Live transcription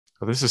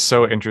Oh, this is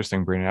so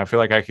interesting, Brendan. I feel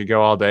like I could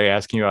go all day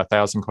asking you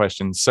 1,000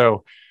 questions.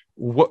 So,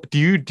 what do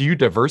you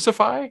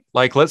diversify?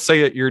 Like, let's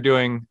say that you're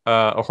doing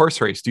a horse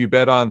race. Do you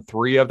bet on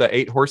three of the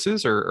eight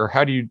horses, or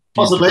how do you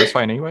Possibly,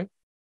 diversify in any way?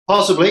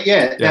 possibly,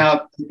 yeah. Yeah.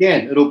 Now,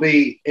 again, it'll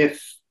be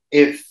if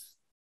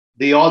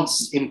the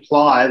odds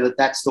imply that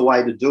that's the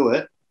way to do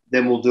it,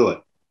 then we'll do it.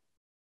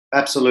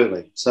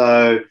 Absolutely.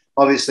 So,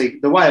 obviously,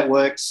 the way it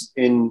works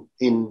in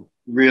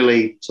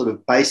really sort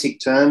of basic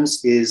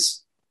terms is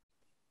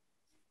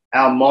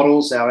our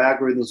models, our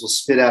algorithms will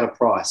spit out a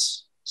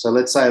price. So,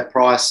 let's say a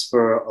price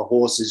for a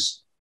horse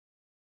is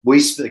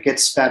it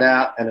gets spat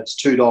out and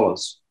it's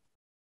 $2,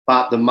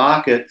 but the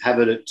market have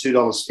it at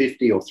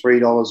 $2.50 or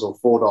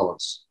 $3 or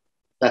 $4.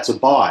 That's a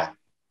buy,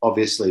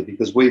 obviously,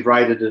 because we've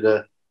rated it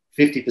a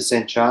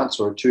 50% chance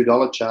or a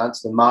 $2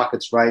 chance. The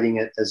market's rating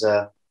it as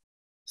a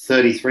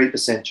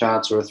 33%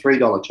 chance or a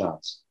 $3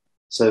 chance.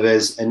 So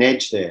there's an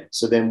edge there.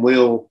 So then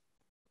we'll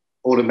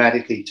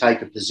automatically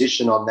take a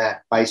position on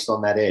that based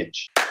on that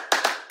edge.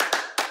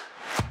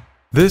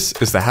 This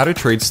is the How to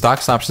Trade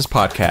Stocks and Options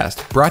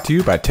podcast, brought to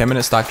you by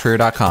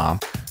 10MinuteStockTrader.com,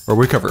 where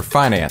we cover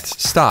finance,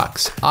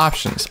 stocks,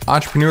 options,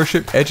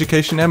 entrepreneurship,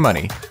 education, and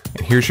money.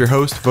 And here's your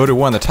host, voted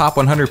one of the top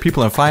 100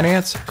 people in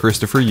finance,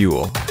 Christopher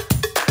Ewell.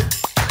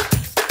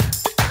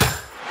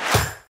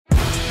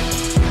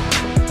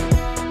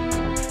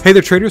 Hey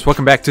there, traders.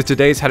 Welcome back to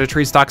today's How to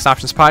Trade Stocks and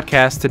Options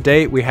podcast.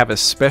 Today, we have a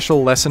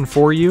special lesson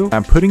for you.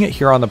 I'm putting it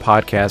here on the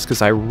podcast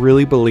because I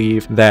really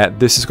believe that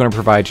this is going to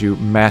provide you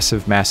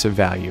massive, massive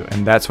value.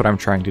 And that's what I'm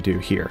trying to do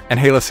here. And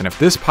hey, listen, if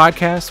this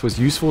podcast was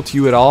useful to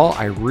you at all,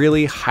 I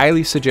really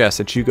highly suggest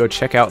that you go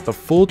check out the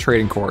full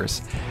trading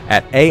course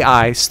at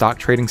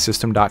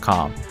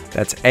aistocktradingsystem.com.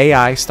 That's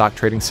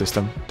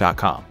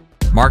aistocktradingsystem.com.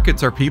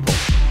 Markets are people.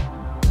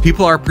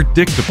 People are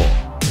predictable.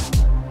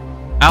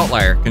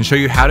 Outlier can show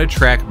you how to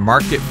track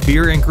market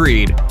fear and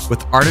greed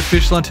with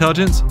artificial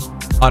intelligence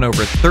on over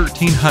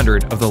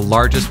 1,300 of the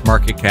largest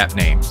market cap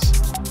names.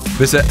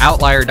 Visit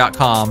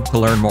outlier.com to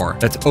learn more.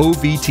 That's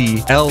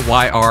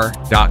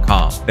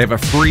OVTLYR.com. They have a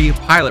free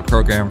pilot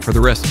program for the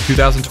rest of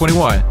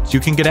 2021, so you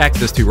can get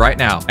access to right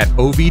now at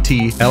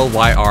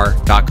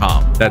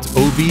OVTLYR.com. That's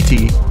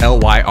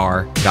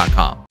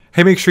OVTLYR.com.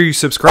 Hey, make sure you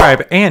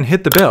subscribe and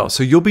hit the bell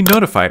so you'll be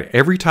notified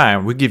every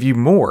time we give you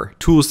more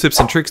tools,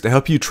 tips, and tricks to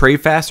help you trade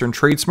faster and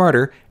trade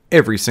smarter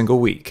every single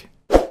week.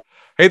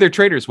 Hey there,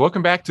 traders.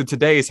 Welcome back to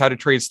today's How to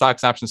Trade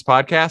Stocks and Options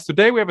podcast.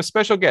 Today, we have a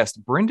special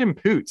guest, Brendan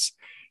Poots.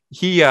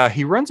 He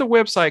runs a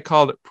website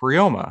called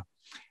Prioma,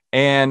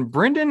 and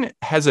Brendan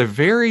has a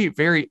very,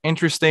 very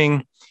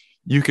interesting,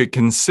 you could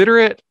consider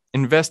it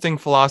investing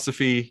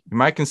philosophy. You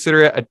might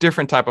consider it a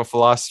different type of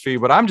philosophy,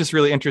 but I'm just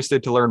really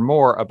interested to learn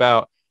more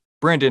about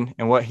Brendan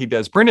and what he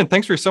does. Brendan,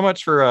 thanks for so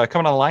much for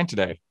coming on the line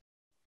today.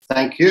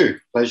 Thank you.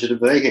 Pleasure to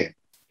be here.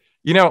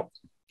 You know,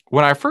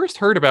 when I first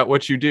heard about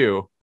what you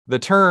do, the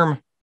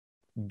term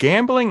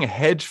gambling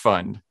hedge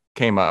fund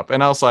came up,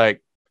 and I was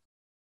like,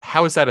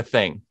 how is that a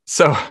thing?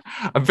 So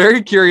I'm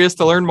very curious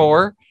to learn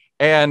more.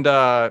 And,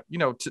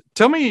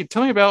 tell me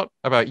about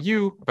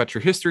you, about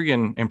your history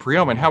and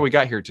Prioma and how we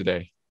got here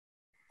today.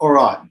 All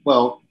right.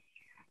 Well,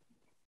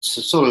 it's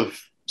a sort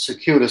of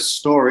circuitous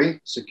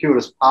story,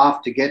 circuitous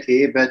path to get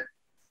here, but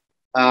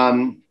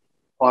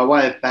by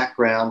way of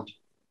background,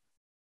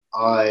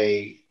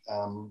 an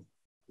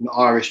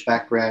Irish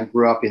background,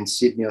 grew up in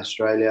Sydney,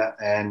 Australia,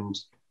 and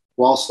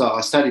whilst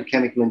I studied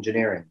chemical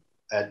engineering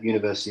at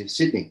University of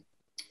Sydney,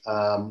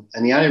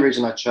 and the only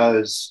reason I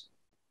chose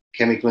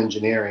chemical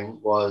engineering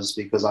was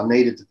because I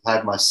needed to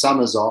have my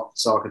summers off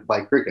so I could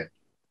play cricket.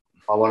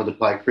 I wanted to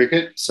play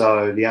cricket,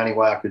 so the only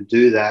way I could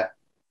do that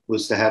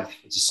was to have,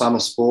 it's a summer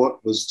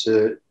sport, was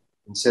to,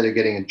 instead of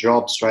getting a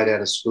job straight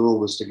out of school,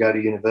 was to go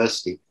to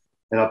university.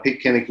 And I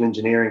picked chemical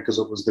engineering because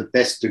it was the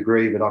best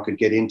degree that I could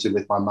get into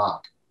with my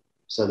mark.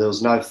 So there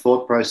was no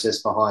thought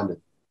process behind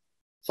it.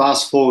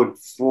 Fast forward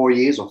 4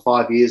 years or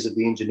 5 years of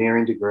the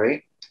engineering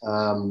degree,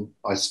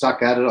 I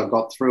stuck at it, I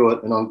got through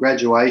it. And on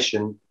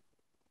graduation,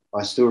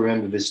 I still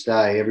remember this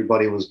day,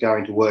 everybody was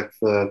going to work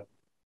for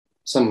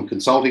some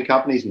consulting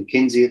companies,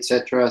 McKinsey,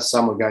 etc.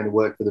 Some were going to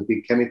work for the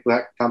big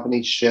chemical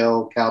companies,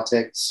 Shell,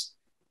 Caltex,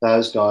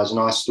 those guys. And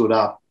I stood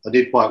up. I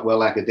did quite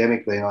well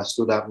academically, and I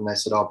stood up and they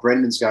said, oh,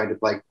 Brendan's going to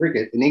play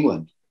cricket in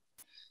England.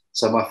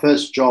 So my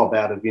first job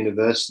out of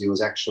university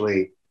was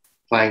actually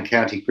playing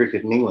county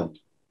cricket in England.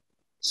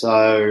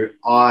 So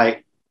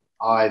I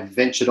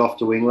ventured off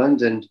to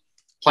England and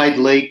played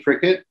league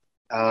cricket,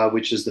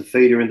 which is the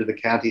feeder into the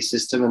county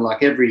system. And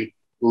like every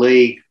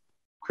league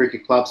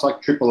cricket club's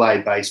like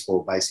AAA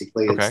baseball,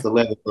 basically. Okay. It's the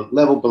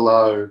level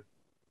below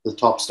the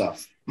top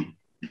stuff.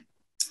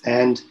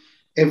 And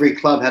every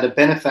club had a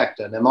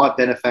benefactor. Now, my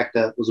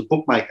benefactor was a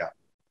bookmaker.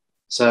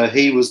 So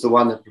he was the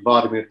one that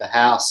provided me with the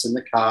house and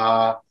the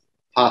car,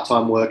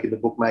 part-time work in the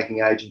bookmaking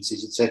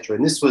agencies, etc.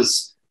 And this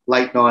was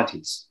late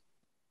 90s,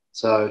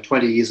 so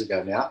 20 years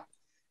ago now.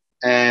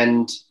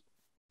 And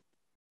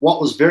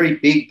what was very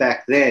big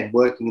back then,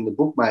 working in the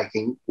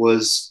bookmaking,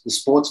 was the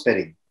sports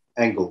betting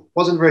angle. It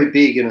wasn't very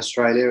big in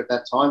Australia at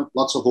that time,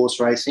 lots of horse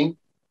racing,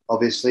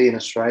 obviously, in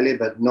Australia,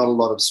 but not a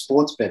lot of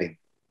sports betting.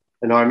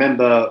 And I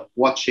remember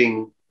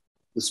watching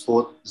the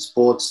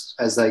sports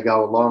as they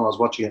go along. I was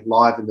watching it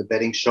live in the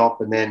betting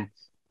shop, and then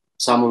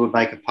someone would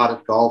make a putt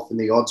at golf and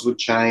the odds would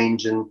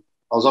change. And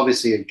I was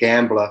obviously a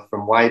gambler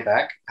from way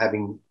back,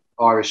 having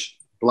Irish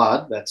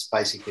blood. That's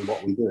basically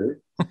what we do.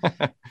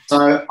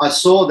 So I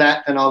saw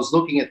that and I was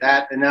looking at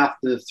that. And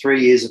after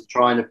 3 years of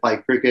trying to play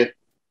cricket,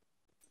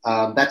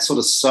 that sort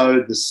of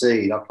sowed the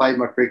seed. I played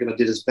my cricket. I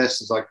did as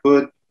best as I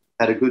could,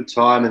 had a good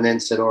time, and then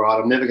said, all right,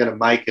 I'm never going to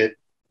make it,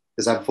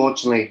 because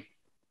unfortunately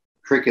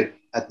cricket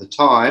at the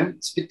time,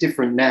 it's a bit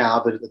different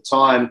now, but at the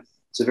time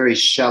it's a very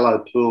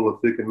shallow pool of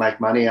who can make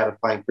money out of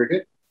playing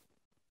cricket.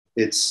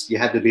 You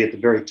had to be at the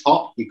very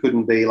top. You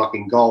couldn't be like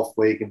in golf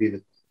where you can be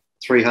the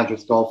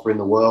 300th golfer in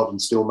the world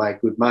and still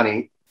make good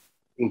money.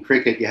 In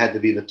cricket, you had to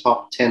be the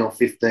top 10 or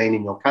 15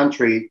 in your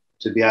country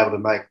to be able to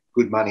make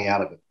good money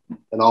out of it.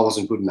 And I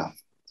wasn't good enough.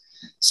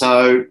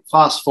 So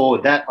fast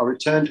forward that, I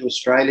returned to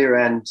Australia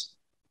and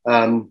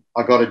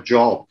I got a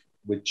job,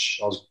 which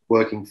I was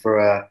working for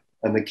a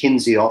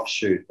McKinsey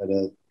offshoot at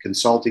a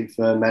consulting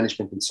firm,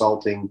 management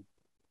consulting,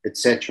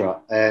 etc.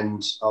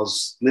 And I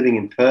was living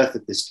in Perth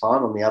at this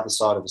time on the other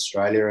side of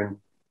Australia, and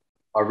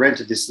I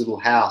rented this little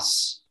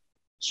house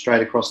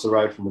straight across the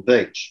road from the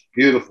beach.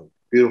 Beautiful,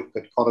 beautiful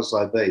at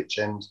Cottesloe Beach.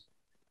 And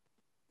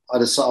I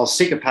was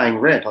sick of paying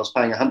rent. I was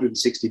paying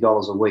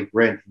 $160 a week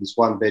rent for this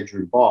one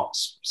bedroom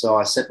box. So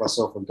I set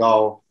myself a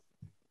goal.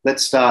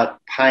 Let's start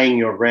paying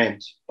your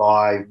rent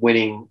by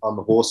winning on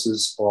the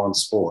horses or on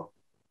sport.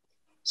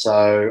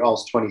 So I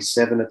was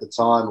 27 at the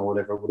time, or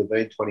whatever it would have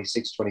been,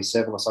 26,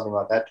 27 or something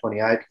like that,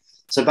 28.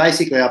 So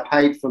basically I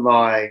paid for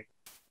my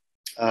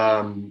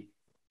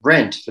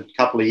rent for a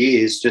couple of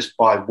years just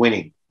by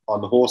winning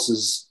on the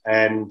horses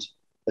and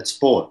at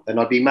sport. And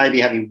I'd be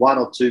maybe having one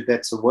or two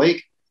bets a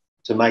week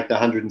to make the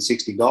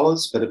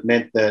 $160, but it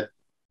meant that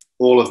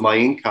all of my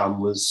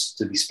income was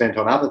to be spent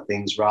on other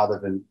things rather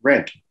than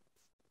rent.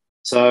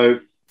 So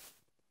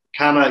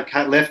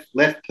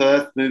left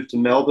Perth, moved to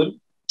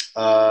Melbourne,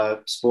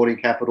 sporting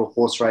capital,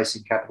 horse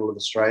racing capital of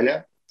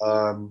Australia.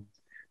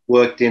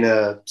 Worked in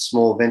a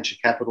small venture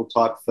capital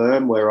type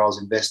firm where I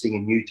was investing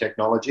in new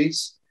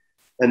technologies.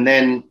 And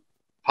then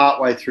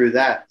partway through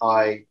that,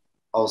 I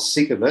was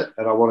sick of it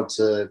and I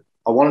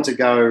wanted to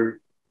go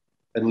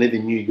and live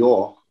in New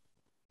York.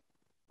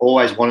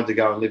 Always wanted to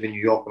go and live in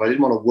New York, but I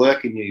didn't want to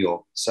work in New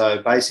York.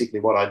 So basically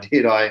what I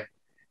did,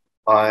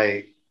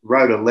 I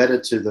wrote a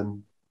letter to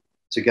them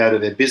to go to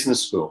their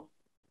business school.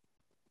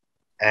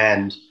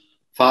 And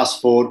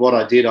fast forward, what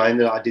I did,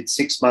 I did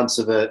 6 months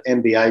of an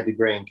MBA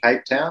degree in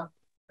Cape Town.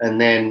 And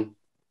then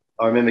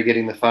I remember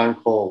getting the phone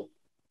call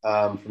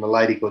from a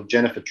lady called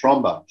Jennifer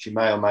Tromba. She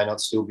may or may not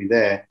still be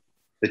there,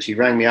 but she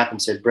rang me up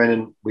and said,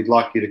 Brendan, we'd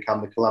like you to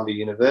come to Columbia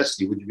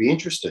University. Would you be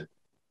interested?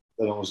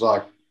 And I was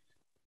like,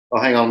 oh,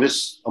 hang on,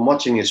 I'm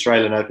watching the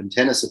Australian Open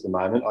tennis at the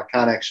moment. I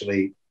can't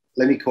actually,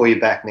 let me call you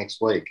back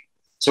next week.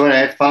 So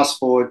anyway, fast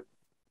forward,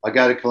 I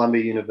go to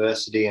Columbia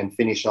University and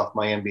finish off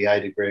my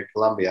MBA degree at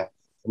Columbia.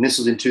 And this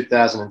was in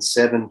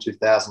 2007,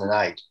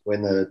 2008,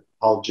 when the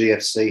whole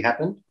GFC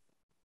happened.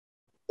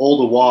 All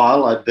the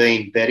while I'd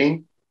been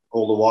betting,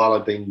 all the while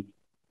I'd been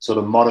sort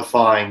of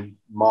modifying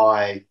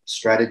my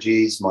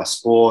strategies, my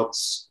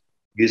sports,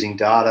 using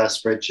data,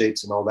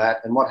 spreadsheets and all that.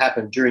 And what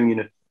happened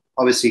during,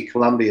 obviously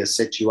Columbia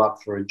sets you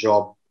up for a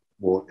job,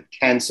 or it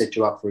can set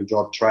you up for a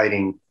job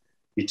trading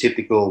your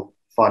typical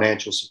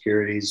financial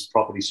securities,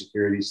 property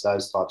securities,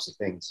 those types of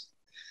things.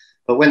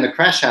 But when the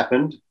crash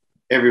happened,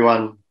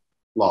 everyone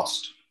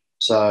lost.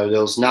 So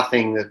there was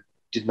nothing that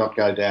did not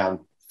go down.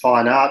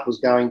 Fine art was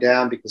going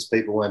down because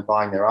people weren't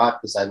buying their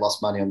art because they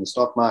lost money on the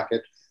stock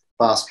market.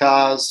 Fast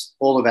cars,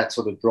 all of that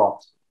sort of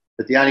dropped.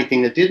 But the only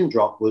thing that didn't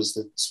drop was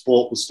that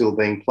sport was still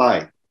being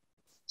played.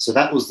 So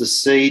that was the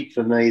seed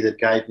for me that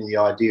gave me the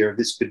idea of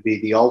this could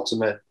be the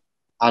ultimate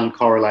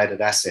uncorrelated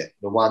asset,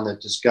 the one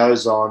that just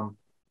goes on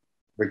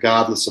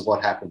regardless of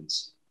what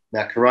happens.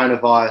 Now,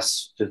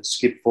 coronavirus, to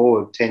skip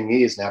forward 10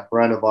 years now,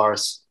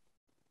 coronavirus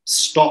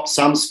stopped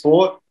some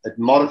sport, it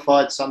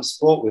modified some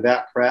sport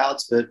without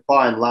crowds, but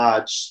by and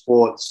large,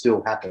 sport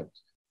still happened.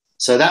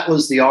 So that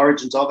was the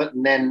origins of it.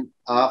 And then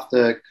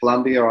after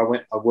Columbia,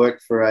 I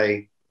worked for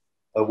a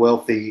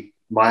wealthy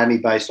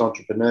Miami-based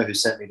entrepreneur who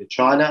sent me to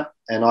China,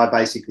 and I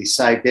basically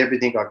saved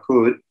everything I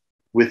could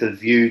with a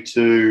view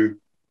to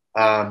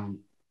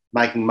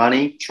making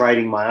money,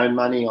 trading my own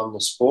money on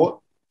the sport.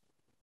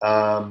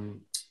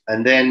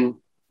 And then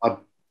I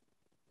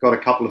got a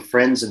couple of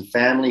friends and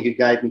family who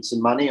gave me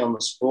some money on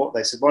the sport.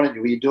 They said, why don't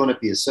you, well, you're doing it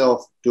for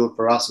yourself, do it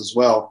for us as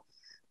well.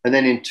 And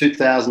then in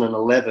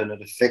 2011,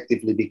 it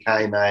effectively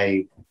became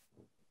a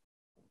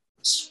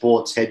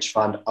sports hedge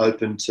fund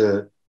open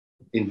to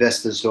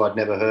investors who I'd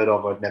never heard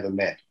of or I'd never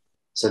met.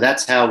 So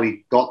that's how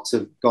we got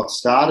to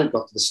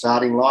the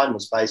starting line,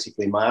 was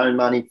basically my own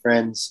money,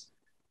 friends,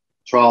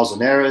 trials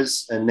and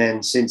errors. And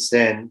then since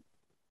then,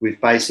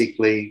 we've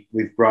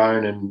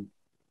grown and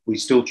we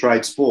still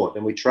trade sport,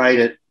 and we trade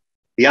it.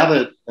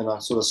 And I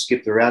sort of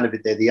skipped around a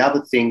bit there, the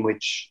other thing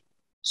which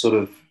sort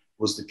of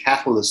was the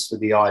catalyst for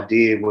the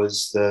idea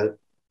was the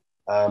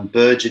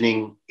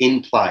burgeoning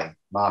in-play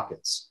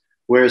markets.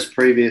 Whereas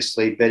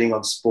previously betting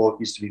on sport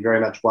used to be very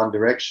much one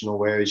directional,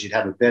 whereas you'd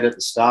have a bet at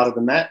the start of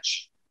the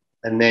match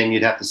and then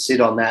you'd have to sit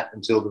on that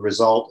until the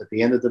result at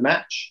the end of the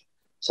match.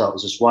 So it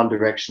was just one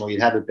directional.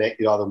 You'd have a bet,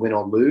 you'd either win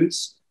or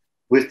lose.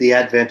 With the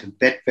advent of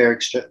Betfair,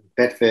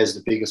 Betfair is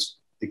the biggest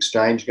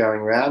exchange going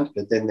around,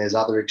 but then there's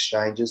other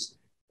exchanges.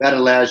 That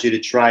allows you to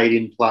trade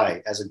in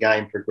play as a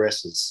game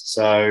progresses.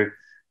 So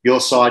your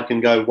side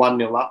can go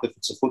 1-0 up if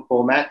it's a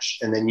football match,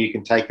 and then you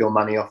can take your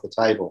money off the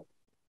table.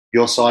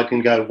 Your side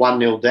can go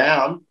 1-0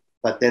 down,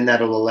 but then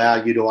that'll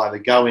allow you to either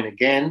go in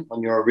again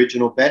on your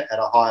original bet at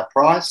a higher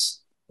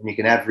price, and you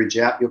can average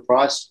out your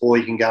price, or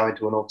you can go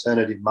into an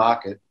alternative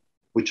market,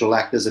 which will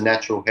act as a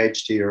natural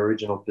hedge to your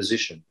original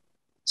position.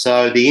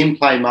 So the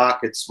in-play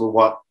markets were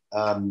what,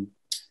 the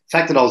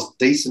fact that I was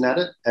decent at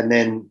it and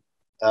then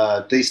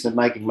decent at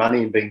making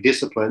money and being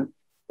disciplined,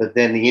 but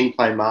then the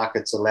in-play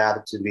markets allowed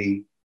it to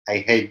be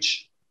a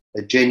hedge,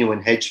 a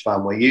genuine hedge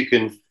fund where you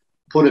can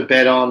put a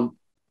bet on,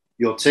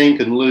 your team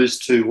can lose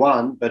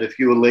 2-1, but if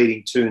you were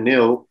leading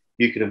 2-0,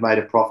 you could have made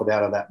a profit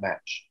out of that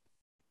match.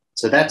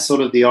 So that's sort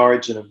of the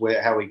origin of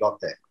how we got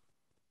there.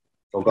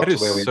 That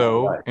is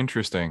so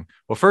interesting.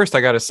 Well, first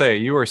I got to say,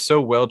 you are so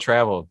well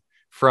traveled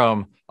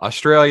from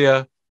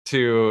Australia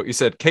to, you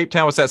said Cape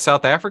Town. Was that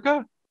South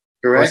Africa?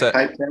 Correct.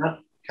 Cape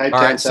Town. Cape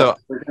Town, South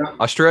Africa.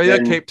 Australia,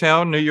 then Cape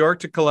Town, New York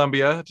to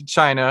Colombia to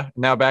China,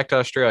 now back to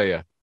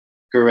Australia.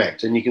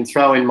 Correct. And you can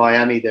throw in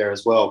Miami there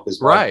as well,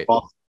 because my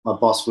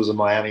boss was a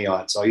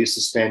Miamiite. So I used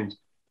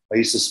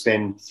to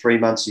spend 3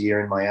 months a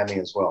year in Miami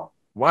as well.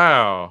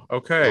 Wow.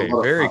 Okay.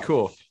 Very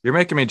cool. You're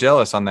making me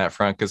jealous on that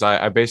front, because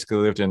I basically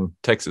lived in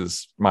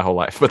Texas my whole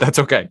life, but that's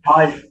okay.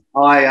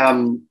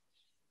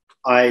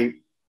 I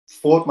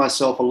fought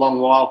myself a long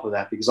while for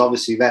that, because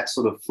obviously that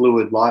sort of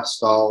fluid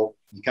lifestyle,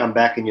 you come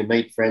back and you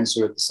meet friends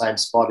who are at the same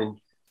spot and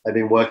they've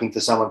been working for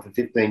someone for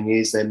 15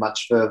 years. They're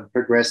much further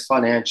progressed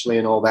financially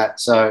and all that.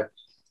 So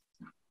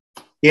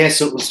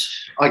yes, it was,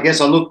 I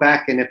guess I look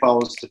back, and if I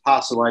was to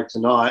pass away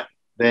tonight,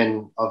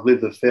 then I've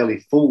lived a fairly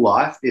full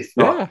life, if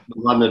not the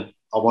one that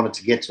I wanted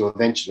to get to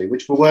eventually,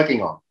 which we're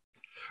working on.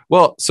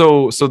 Well,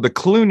 so the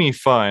Clooney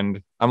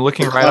Fund, I'm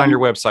looking right on your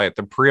website,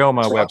 the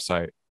Prioma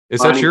website.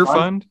 Is that your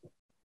fund?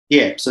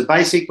 Yeah. So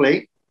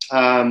basically,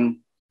 the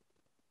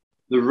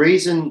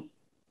reason,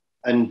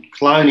 and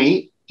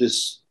Clooney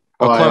just...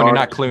 Clooney,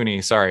 not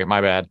Clooney. Sorry,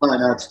 my bad.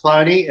 No, it's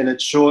Clooney, and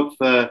it's short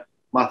for,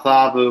 my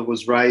father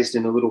was raised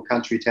in a little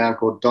country town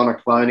called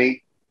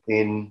Donaghcloney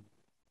in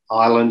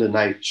Ireland, and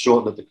they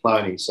shortened it to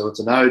Clooney. So it's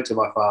an ode to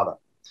my father.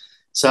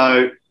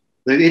 So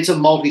it's a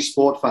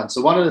multi-sport fund.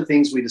 So one of the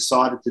things we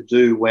decided to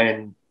do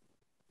when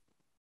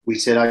we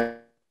said,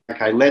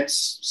 okay,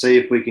 let's see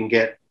if we can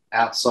get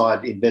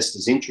outside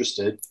investors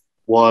interested,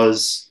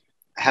 was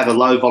have a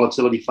low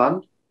volatility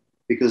fund,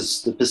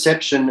 because the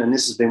perception, and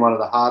this has been one of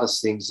the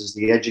hardest things, is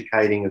the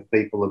educating of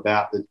people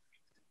about that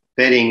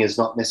betting is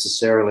not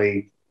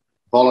necessarily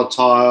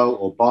volatile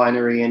or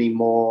binary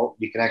anymore.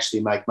 You can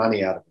actually make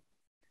money out of it.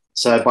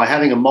 So by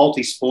having a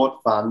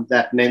multi-sport fund,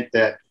 that meant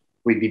that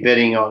we'd be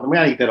betting on, and we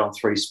only bet on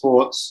 3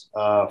 sports,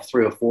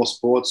 3 or 4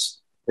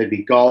 sports. There'd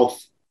be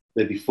golf,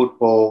 there'd be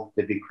football,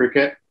 there'd be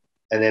cricket,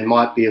 and there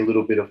might be a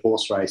little bit of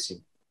horse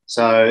racing.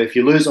 So if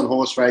you lose on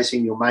horse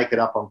racing, you'll make it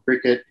up on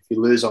cricket. If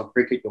you lose on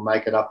cricket, you'll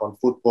make it up on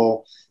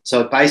football.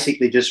 So it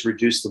basically just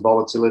reduced the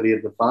volatility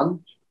of the fund.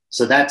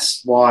 So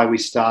that's why we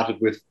started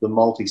with the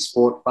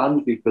multi-sport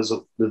fund, because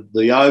of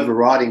the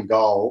overriding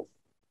goal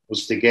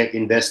was to get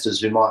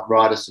investors who might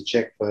write us a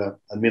check for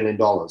 $1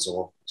 million or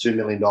 $2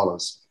 million.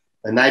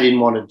 And they didn't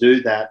want to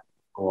do that,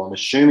 or I'm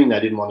assuming they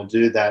didn't want to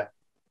do that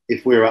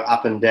if we were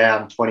up and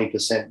down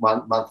 20%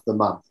 month to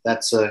month.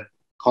 That's a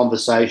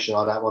conversation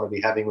I don't want to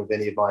be having with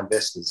any of my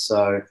investors.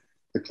 So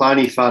the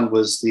Clooney Fund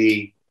was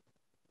the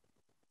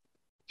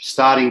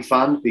starting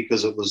fund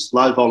because it was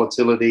low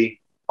volatility.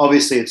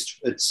 Obviously,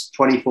 it's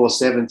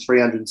 24/7,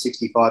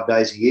 365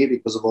 days a year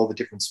because of all the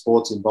different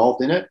sports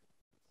involved in it.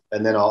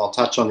 And then I'll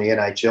touch on the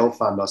NHL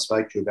fund I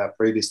spoke to you about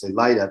previously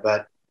later.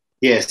 But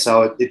yeah,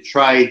 so it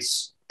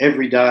trades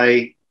every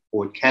day,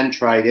 or it can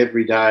trade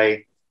every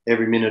day,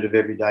 every minute of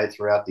every day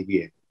throughout the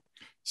year.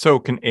 So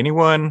can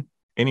anyone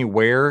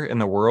anywhere in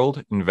the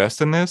world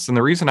invest in this? And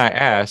the reason I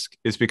ask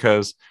is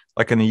because,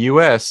 like in the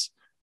US,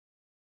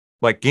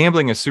 like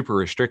gambling is super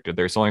restricted.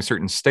 There's only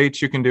certain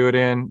states you can do it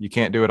in. You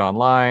can't do it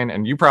online.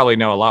 And you probably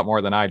know a lot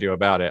more than I do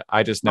about it.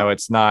 I just know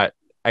it's not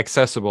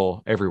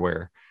accessible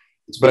everywhere.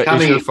 It's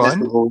becoming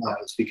accessible.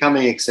 It's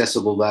becoming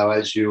accessible, though,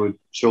 as you would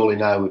surely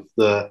know,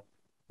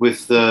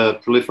 with the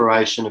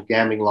proliferation of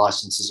gambling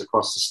licenses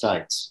across the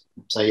states.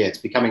 So yeah, it's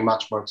becoming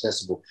much more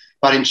accessible.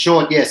 But in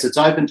short, yes, it's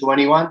open to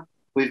anyone.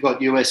 We've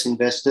got US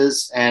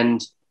investors,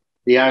 and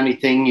the only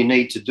thing you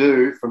need to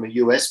do from a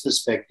US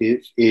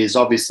perspective is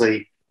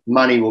obviously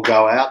money will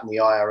go out and the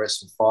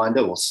IRS will find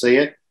it or see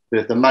it. But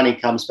if the money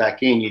comes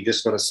back in, you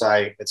just got to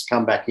say it's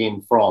come back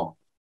in from.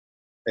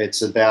 It's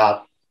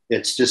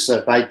just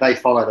that they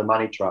follow the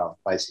money trail,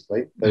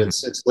 basically. But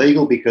it's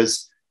legal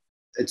because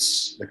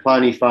it's the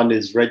Cloney Fund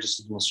is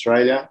registered in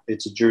Australia.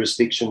 It's a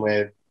jurisdiction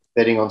where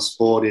betting on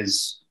sport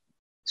is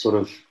sort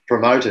of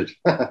promoted,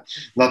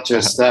 not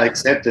just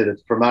accepted,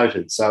 it's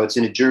promoted. So it's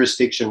in a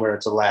jurisdiction where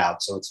it's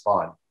allowed, so it's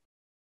fine.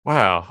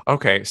 Wow.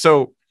 Okay.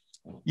 So,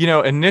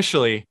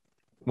 initially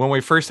when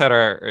we first had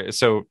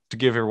so to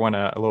give everyone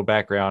a little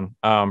background,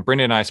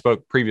 Brendan and I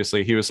spoke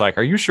previously. He was like,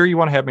 "Are you sure you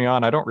want to have me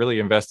on? I don't really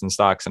invest in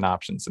stocks and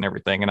options and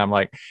everything." And I'm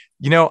like,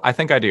 I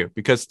think I do,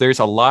 because there's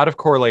a lot of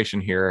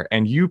correlation here,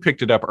 and you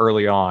picked it up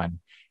early on,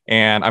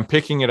 and I'm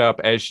picking it up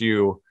as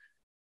you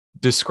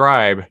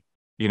describe,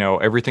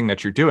 everything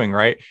that you're doing,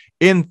 right?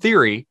 In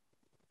theory,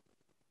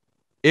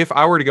 if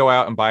I were to go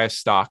out and buy a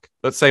stock,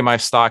 let's say my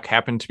stock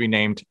happened to be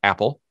named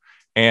Apple,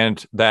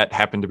 and that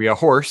happened to be a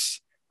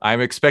horse,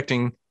 I'm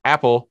expecting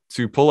Apple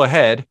to pull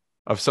ahead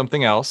of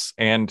something else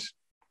and,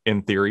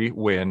 in theory,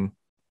 win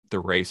the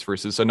race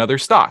versus another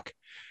stock.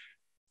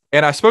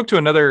 And I spoke to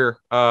another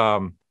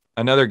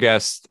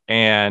guest,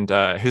 and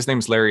his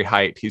name's Larry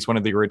Height. He's one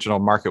of the original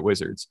market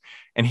wizards,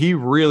 and he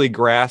really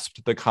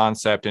grasped the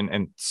concept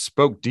and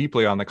spoke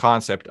deeply on the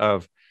concept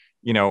of,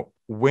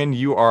 when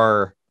you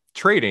are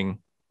trading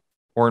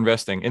or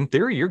investing, in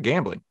theory, you're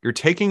gambling. You're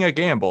taking a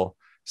gamble,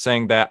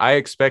 saying that I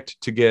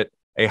expect to get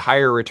a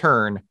higher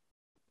return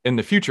in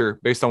the future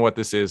based on what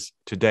this is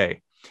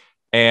today.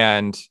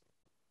 And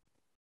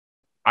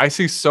I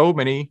see so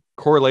many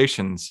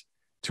correlations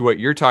to what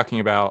you're talking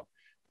about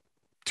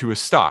to a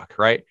stock,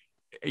 right?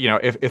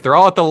 If they're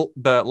all at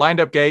the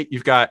lined up gate,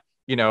 you've got,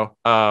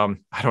 I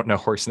don't know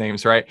horse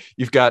names, right?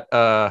 You've got,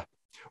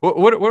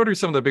 what are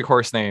some of the big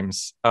horse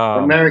names?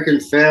 American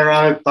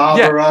Pharaoh,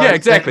 Barbaro. Yeah,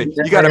 exactly.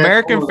 You got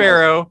American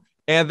Pharaoh,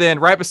 and then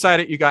right beside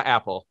it, you got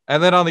Apple.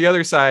 And then on the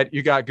other side,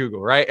 you got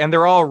Google, right? And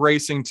they're all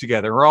racing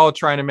together. We're all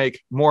trying to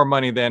make more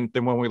money than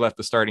when we left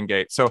the starting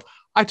gate. So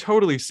I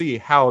totally see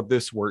how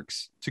this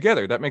works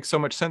together. That makes so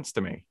much sense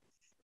to me.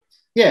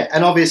 Yeah,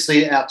 and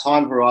obviously our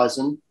time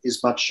horizon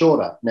is much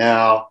shorter.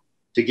 Now,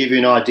 to give you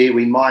an idea,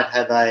 we might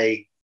have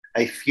a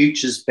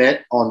futures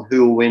bet on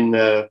who will win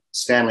the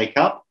Stanley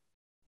Cup.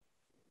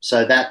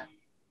 So that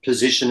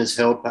position is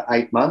held for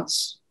 8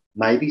 months,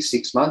 maybe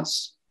 6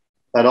 months.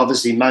 But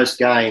obviously most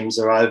games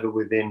are over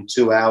within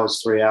 2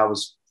 hours, 3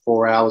 hours,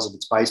 4 hours if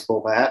it's baseball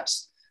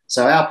perhaps.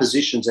 So our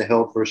positions are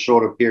held for a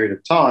shorter period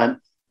of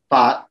time,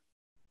 but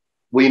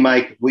we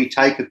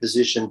take a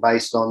position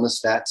based on the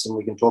stats, and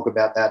we can talk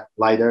about that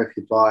later if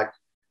you'd like.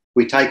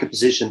 We take a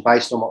position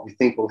based on what we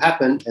think will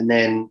happen, and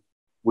then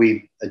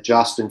we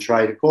adjust and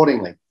trade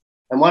accordingly.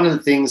 And one of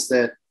the things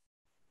that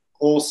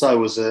also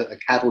was a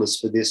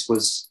catalyst for this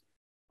was,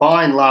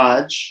 by and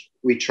large,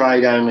 we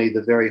trade only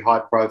the very high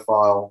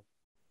profile,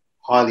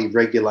 highly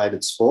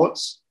regulated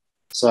sports.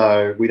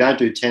 So we don't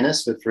do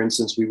tennis, but for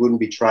instance, we wouldn't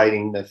be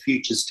trading the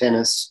futures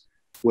tennis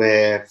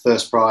where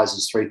first prize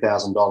is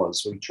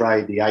 $3,000. We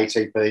trade the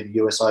ATP,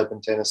 the US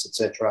Open tennis,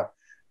 etc.,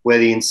 where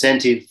the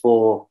incentive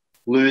for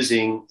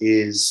losing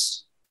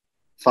is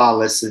far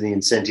less than the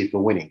incentive for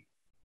winning.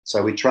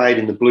 So we trade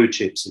in the blue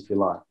chips, if you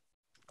like.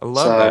 I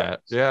love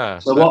that. Yeah.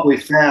 So what we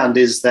found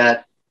is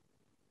that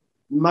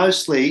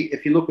mostly,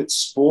 if you look at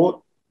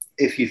sport,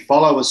 if you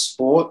follow a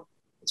sport,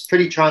 it's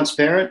pretty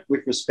transparent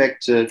with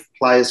respect to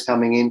players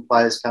coming in,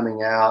 players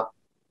coming out,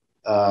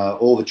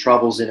 all the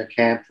troubles in a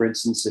camp, for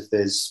instance, if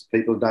there's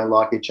people who don't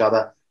like each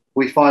other.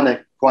 We find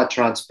that quite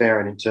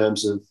transparent in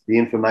terms of the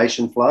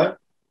information flow.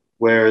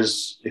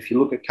 Whereas if you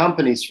look at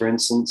companies, for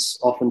instance,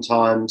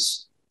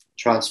 oftentimes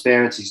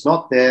transparency is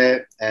not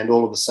there, and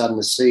all of a sudden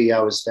the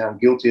CEO is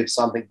found guilty of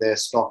something, their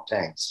stock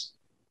tanks.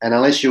 And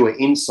unless you were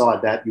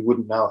inside that, you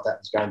wouldn't know if that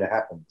was going to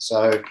happen.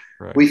 So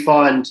we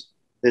find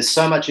there's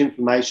so much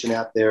information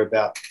out there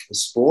about the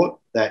sport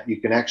that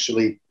you can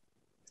actually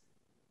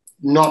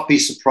not be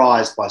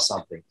surprised by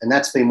something. And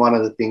that's been one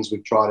of the things we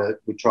try to,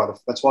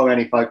 that's why we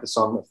only focus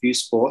on a few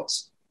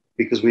sports,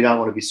 because we don't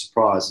want to be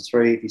surprised.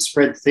 If you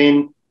spread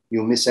thin,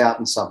 you'll miss out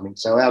on something.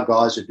 So our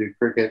guys who do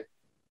cricket,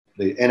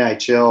 the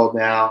NHL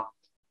now,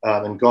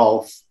 and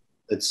golf,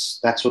 that's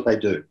what they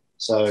do.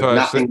 So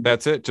nothing.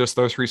 That's it. Just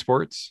those three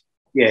sports.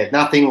 Yeah,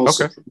 nothing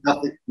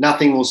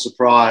will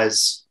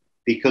surprise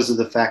because of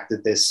the fact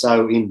that they're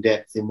so in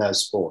depth in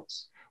those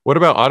sports. What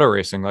about auto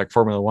racing, like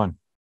Formula One?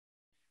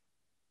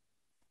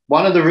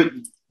 One of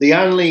the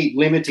only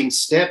limiting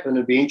step, and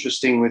it'd be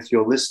interesting with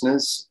your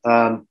listeners,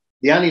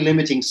 the only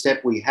limiting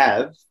step we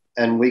have,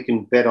 and we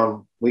can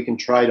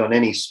trade on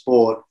any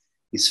sport,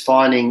 is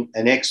finding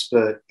an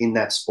expert in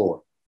that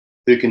sport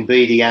who can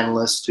be the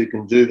analyst, who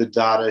can do the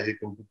data, who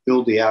can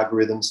build the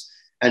algorithms,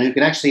 and who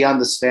can actually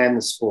understand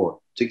the sport.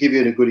 To give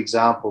you a good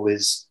example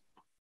is,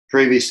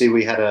 previously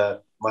we had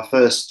my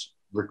first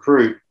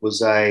recruit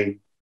was a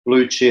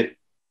blue chip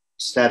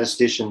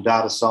statistician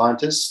data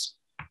scientist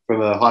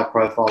from a high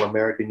profile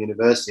American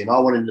university. And I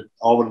wanted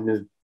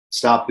to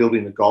start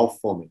building the golf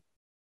for me.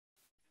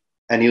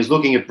 And he was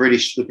looking at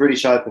the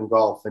British Open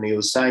golf. And he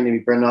was saying to me,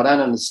 Brendan, I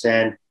don't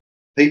understand.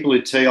 People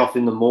who tee off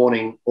in the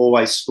morning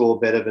always score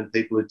better than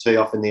people who tee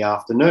off in the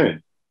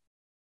afternoon.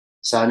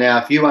 So now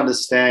if you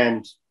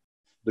understand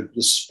the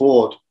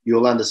sport,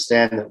 you'll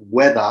understand that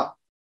weather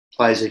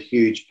plays a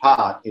huge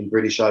part in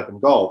British Open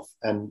golf.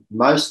 And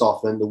most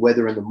often the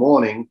weather in the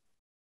morning,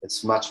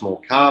 it's much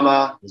more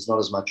calmer. There's not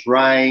as much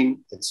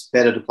rain. It's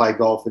better to play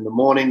golf in the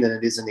morning than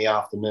it is in the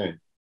afternoon.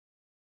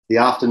 The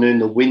afternoon,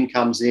 the wind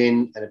comes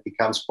in and it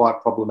becomes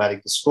quite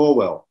problematic to score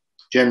well,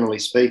 generally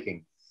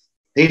speaking.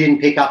 He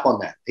didn't pick up on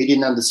that. He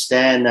didn't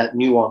understand that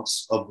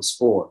nuance of the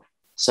sport.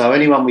 So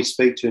anyone we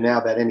speak to now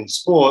about any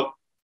sport,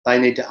 they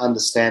need to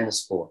understand the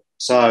sport.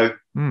 So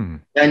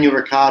Daniel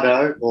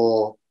Ricciardo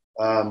or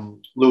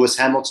Lewis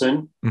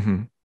Hamilton,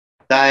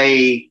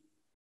 they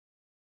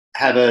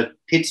have a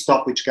pit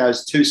stop which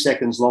goes 2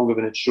 seconds longer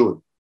than it should.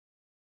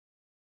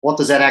 What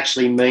does that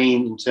actually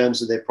mean in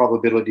terms of their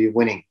probability of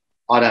winning?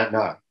 I don't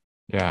know.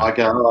 Yeah. I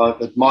go,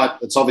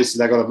 it's obviously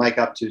they've got to make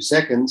up 2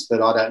 seconds,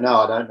 but I don't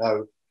know. I don't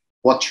know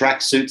what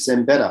track suits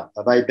them better.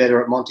 Are they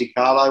better at Monte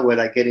Carlo where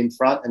they get in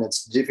front and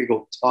it's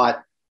difficult, tight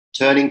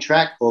turning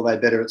track, or are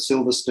they better at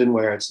Silverstone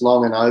where it's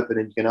long and open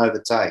and you can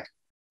overtake?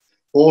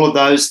 All of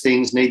those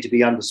things need to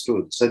be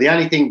understood. So the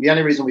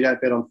only reason we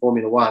don't bet on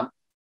Formula One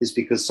is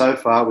because so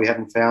far we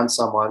haven't found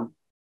someone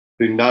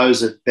who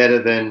knows it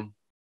better than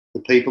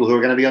the people who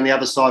are going to be on the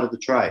other side of the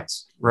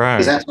trades. Right.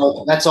 Because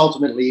that's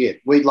ultimately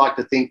it. We'd like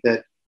to think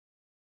that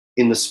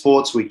in the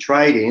sports we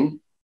trade in,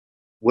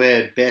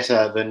 we're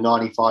better than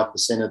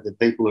 95% of the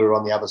people who are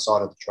on the other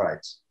side of the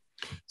trades.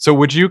 So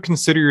would you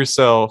consider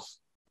yourself,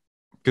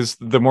 because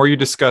the more you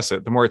discuss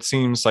it, the more it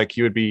seems like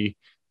you would be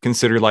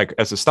considered, like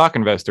as a stock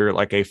investor,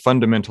 like a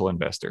fundamental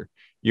investor.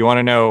 You want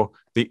to know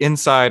the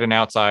inside and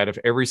outside of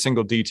every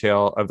single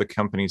detail of the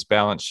company's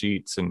balance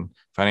sheets and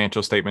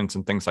financial statements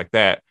and things like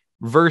that,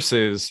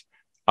 versus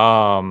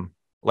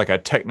like a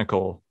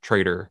technical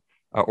trader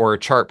or a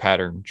chart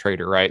pattern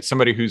trader, right?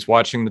 Somebody who's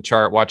watching the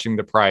chart, watching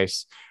the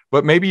price,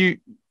 but maybe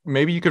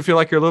you could feel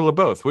like you're a little of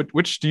both.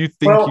 Which do you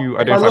think you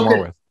identify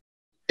more with?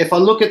 If I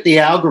look at the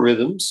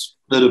algorithms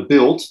that are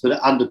built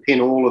that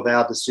underpin all of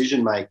our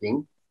decision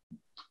making,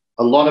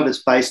 a lot of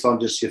it's based on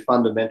just your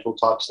fundamental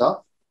type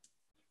stuff.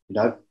 You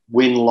know,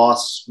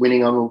 win-loss,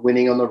 winning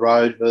on the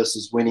road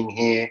versus winning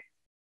here.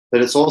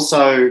 But it's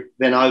also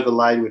then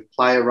overlaid with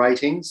player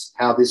ratings,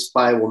 how this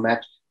player will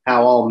match,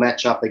 how I'll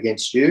match up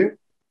against you.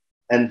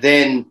 And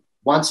then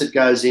once it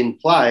goes in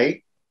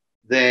play,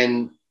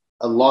 then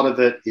a lot of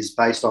it is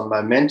based on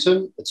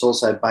momentum. It's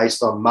also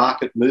based on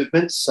market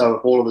movements. So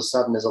if all of a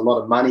sudden there's a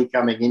lot of money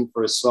coming in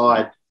for a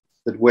side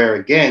that we're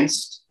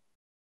against,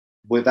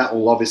 that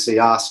will obviously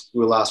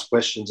we'll ask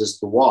questions as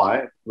to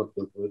why. Look,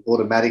 it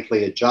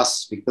automatically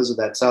adjusts because of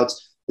that. So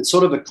it's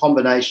sort of a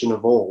combination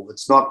of all.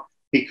 It's not,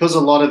 because a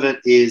lot of it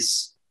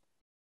is,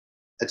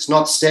 it's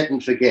not set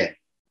and forget.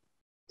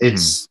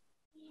 It's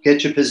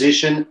get your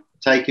position,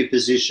 take your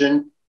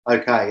position,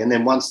 okay. And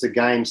then once the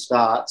game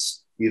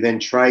starts, you then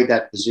trade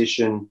that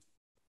position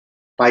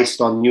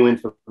based on new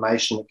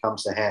information that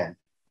comes to hand.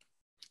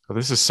 Well,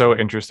 this is so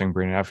interesting,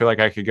 Brennan. I feel like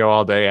I could go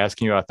all day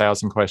asking you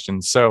 1,000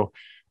 questions. So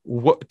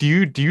what do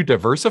you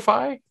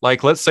diversify?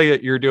 Like, let's say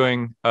that you're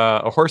doing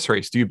a horse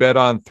race. Do you bet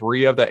on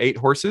 3 of the 8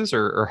 horses,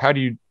 or how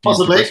do you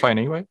diversify in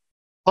any way?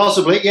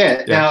 Possibly,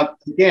 yeah. Now,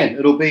 again,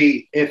 it'll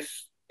be if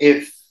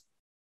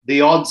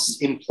the odds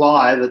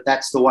imply that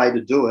that's the way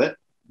to do it,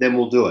 then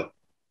we'll do it.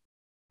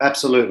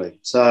 Absolutely.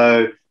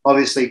 So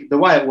obviously the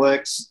way it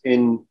works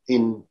in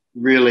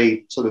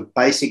really sort of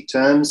basic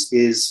terms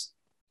is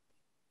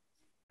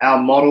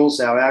our models,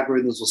 our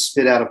algorithms will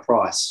spit out a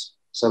price.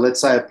 So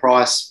let's say a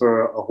price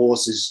for a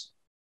horse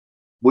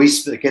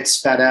it gets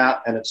spat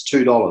out and it's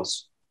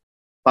 $2,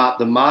 but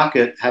the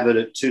market have it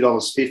at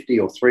 $2.50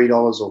 or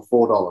 $3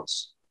 or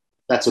 $4.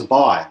 That's a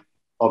buy,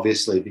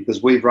 obviously,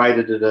 because we've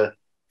rated it a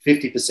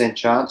 50%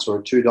 chance or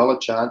a $2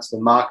 chance. The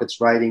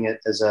market's rating it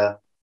as a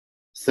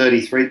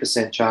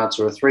 33% chance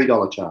or a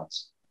 $3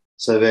 chance.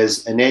 So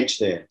there's an edge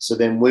there. So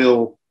then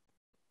we'll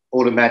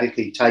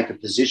automatically take a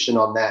position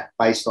on that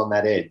based on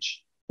that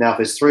edge. Now, if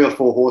there's 3 or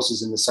 4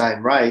 horses in the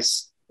same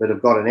race that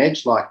have got an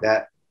edge like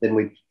that, then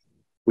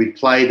we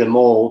play them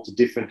all to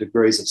different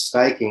degrees of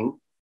staking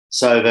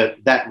so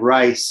that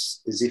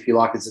race is, if you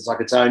like, it's like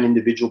its own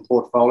individual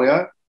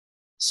portfolio.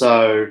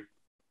 So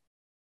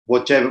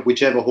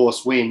whichever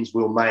horse wins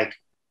will make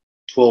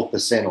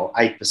 12% or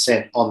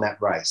 8% on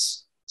that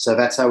race. So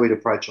that's how we'd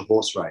approach a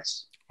horse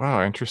race.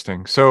 Wow,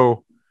 interesting.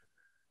 So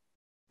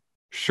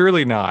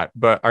surely not,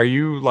 but are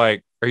you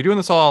doing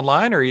this all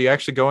online, or are you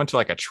actually going to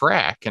like a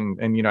track and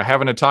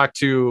having to talk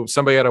to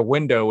somebody at a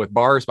window with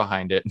bars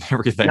behind it and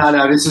everything?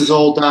 No, this is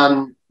all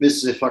done.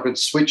 This is, if I could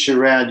switch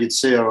around, you'd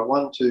see I've got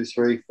 1, 2,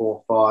 3,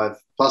 4, 5.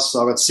 Plus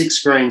I've got 6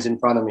 screens in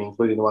front of me,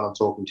 including the one I'm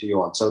talking to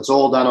you on. So it's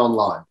all done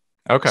online.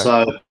 Okay.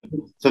 So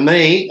for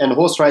me, and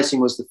horse racing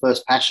was the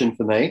first passion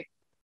for me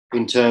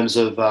in terms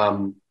of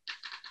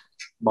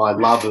my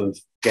love of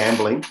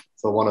gambling,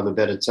 for want of a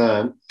better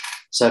term.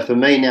 So for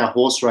me now,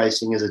 horse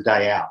racing is a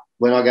day out.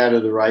 When I go to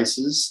the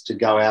races, to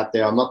go out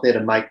there, I'm not there to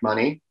make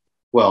money.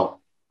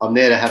 Well, I'm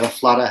there to have a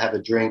flutter, have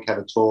a drink, have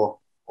a talk,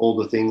 all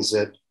the things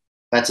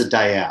that's a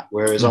day out.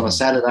 Whereas on a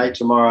Saturday,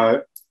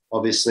 tomorrow,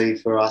 obviously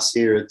for us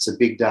here, it's a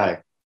big day.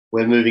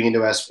 We're moving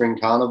into our spring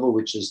carnival,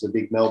 which is the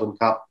big Melbourne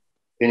Cup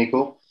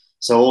pinnacle.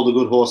 So all the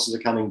good horses are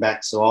coming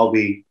back. So I'll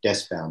be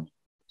desk bound.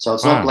 So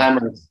it's not Wow.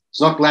 glamorous.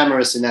 It's not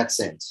glamorous in that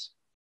sense.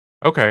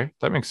 Okay,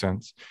 that makes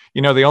sense.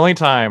 The only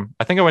time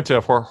I think I went to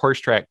a horse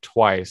track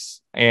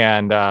twice,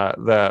 and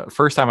the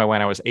first time I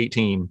went, I was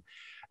 18,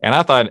 and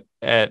I thought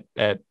at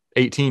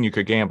 18 you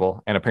could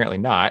gamble, and apparently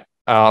not.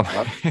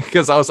 Right?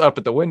 Because I was up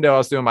at the window, I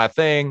was doing my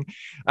thing.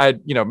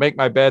 I'd make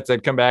my bets.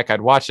 I'd come back. I'd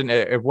watch it.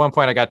 At one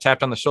point, I got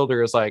tapped on the shoulder.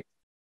 It was like,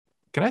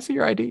 "Can I see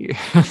your ID?"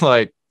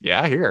 Like,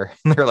 yeah, here.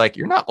 And they're like,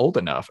 "You're not old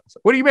enough." I was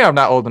like, "What do you mean I'm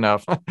not old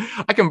enough?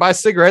 I can buy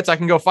cigarettes. I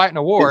can go fight in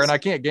a war, and Yes. I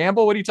can't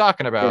gamble. What are you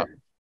talking Yeah. about?"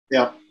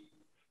 Yeah.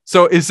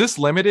 So is this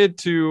limited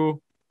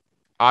to,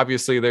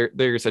 obviously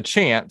there's a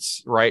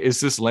chance, right? Is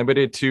this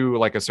limited to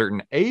like a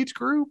certain age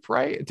group,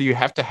 right? Do you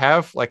have to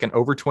have like an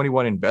over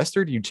 21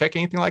 investor? Do you check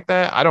anything like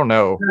that? I don't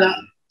know. No,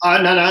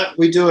 no.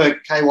 We do a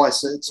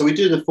KYC. So we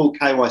do the full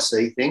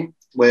KYC thing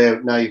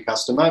where know your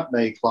customer, know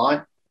your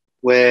client.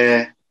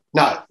 Where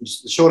no,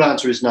 the short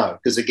answer is no.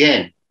 Because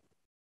again,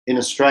 in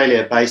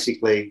Australia,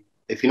 basically,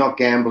 if you're not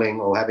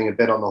gambling or having a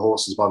bet on the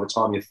horses by the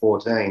time you're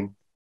 14,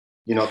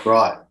 you're not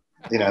right.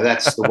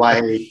 That's the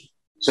way.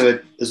 So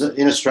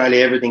in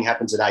Australia, everything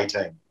happens at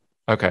 18.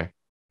 Okay.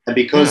 And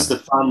because Yeah.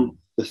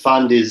 the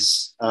fund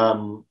is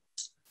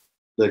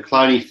the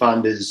Cloney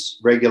Fund is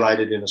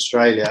regulated in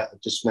Australia,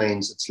 it just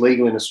means it's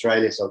legal in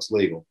Australia, so it's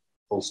legal.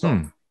 Full stop.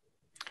 Hmm.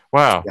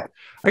 Wow. Yeah.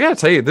 I gotta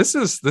tell you, this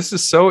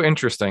is so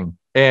interesting.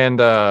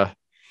 And I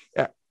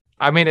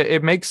mean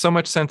it makes so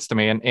much sense to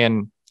me.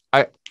 And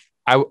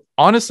I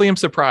honestly am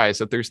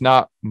surprised that there's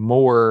not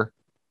more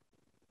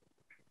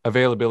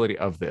availability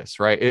of this,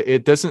 right?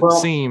 It doesn't Well,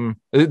 seem,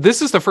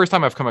 this is the first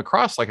time I've come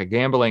across like a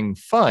gambling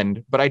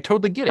fund, but I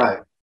totally get it.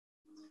 no.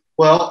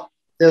 Well,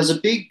 there's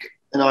a big,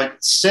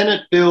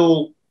 Senate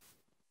bill,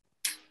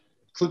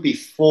 could be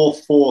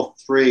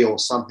 443 or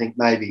something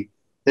maybe.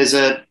 They've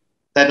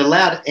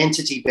allowed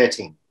entity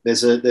betting.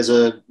 There's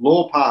a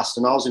law passed,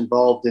 and I was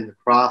involved in the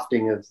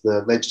crafting of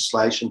the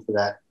legislation for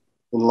that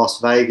in Las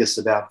Vegas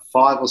about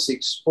 4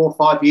 or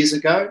 5 years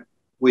ago,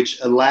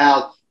 which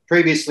allowed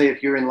previously,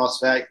 if you're in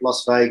Las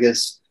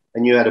Vegas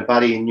and you had a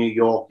buddy in New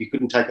York, you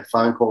couldn't take a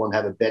phone call and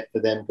have a bet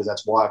for them because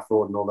that's wire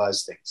fraud and all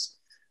those things.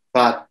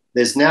 But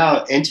there's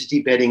now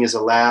entity betting is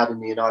allowed in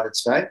the United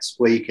States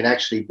where you can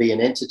actually be an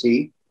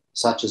entity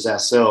such as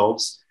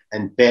ourselves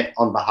and bet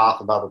on behalf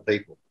of other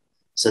people.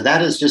 So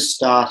that has just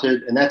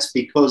started, and that's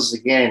because,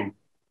 again,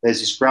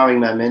 there's this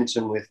growing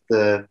momentum with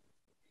the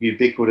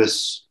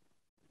ubiquitous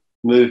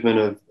movement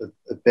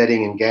of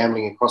betting and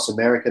gambling across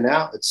America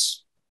now.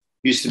 It's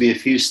used to be a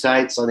few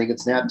states. I think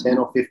it's now 10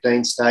 or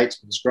 15 states,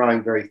 but it's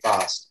growing very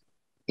fast.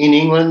 In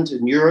England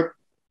and Europe,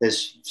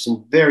 there's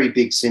some very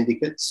big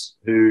syndicates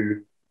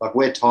who, like,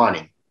 we're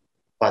tiny,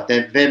 but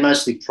they're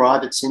mostly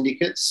private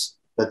syndicates,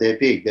 but they're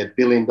big. They're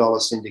billion-dollar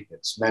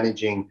syndicates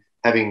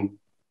having $1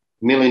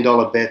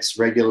 million bets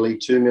regularly,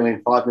 $2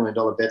 million, $5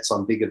 million bets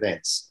on big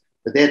events.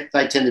 But they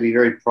tend to be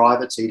very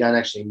private, so you don't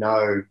actually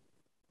know.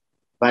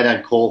 They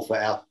don't call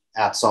for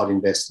outside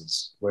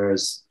investors,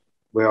 whereas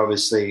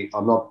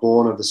I'm not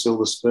born of the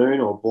silver spoon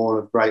or born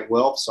of great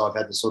wealth, so I've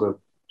had to sort of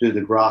do the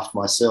graft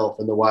myself.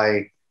 And the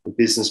way the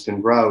business can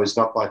grow is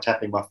not by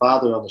tapping my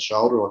father on the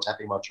shoulder or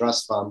tapping my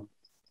trust fund,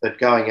 but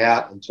going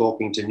out and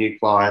talking to new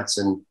clients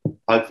and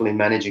hopefully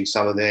managing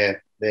some of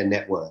their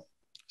net worth.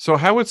 So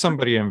how would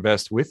somebody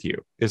invest with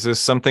you? Is this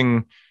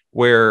something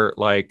where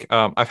like,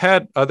 I've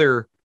had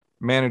other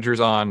managers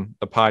on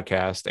the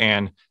podcast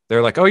and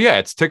they're like, "Oh yeah,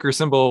 it's ticker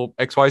symbol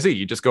XYZ.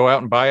 You just go out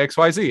and buy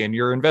XYZ and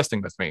you're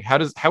investing with me."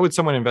 How would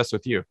someone invest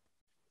with you?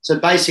 So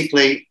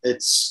basically,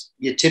 it's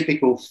your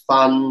typical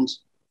fund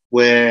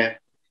where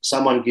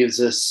someone gives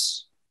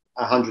us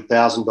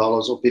 $100,000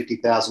 or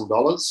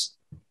 $50,000,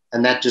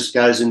 and that just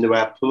goes into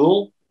our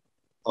pool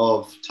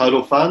of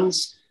total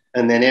funds.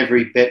 And then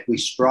every bet we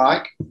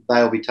strike,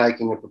 they'll be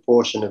taking a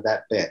proportion of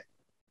that bet,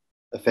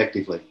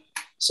 effectively.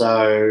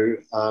 So,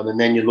 and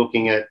then you're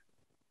looking at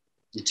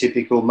your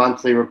typical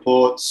monthly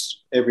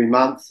reports every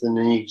month, and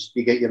then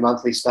you get your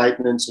monthly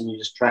statements, and you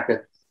just track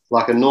it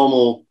like a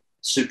normal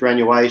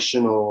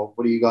superannuation, or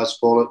what do you guys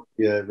call it?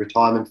 Your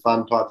retirement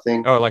fund type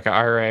thing. Oh, like an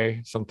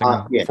IRA, something,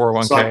 Yeah,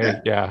 401k. it's like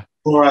that. Yeah.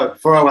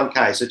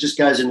 401k. So it just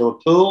goes into a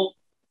pool,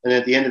 and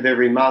at the end of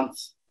every month,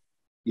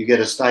 you get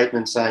a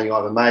statement saying you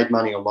either made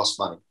money or lost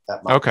money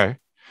that month. Okay.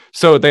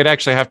 So they'd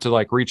actually have to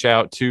like reach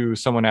out to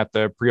someone at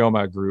the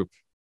Prioma group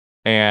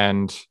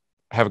and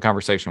have a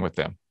conversation with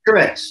them.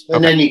 Correct. And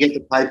Okay. then you get the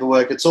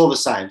paperwork. It's all the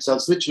same. So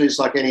it's literally just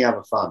like any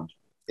other fund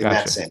in Gotcha.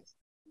 that sense.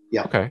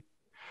 Yeah. Okay.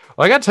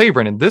 Well, I got to tell you,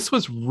 Brendan, this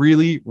was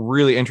really,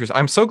 really interesting.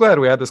 I'm so glad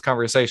we had this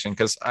conversation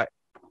because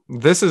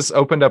this has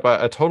opened up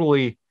a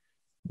totally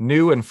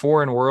new and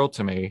foreign world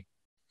to me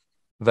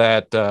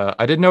that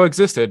I didn't know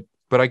existed,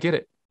 but I get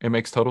it. It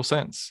makes total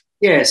sense.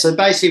 Yeah. So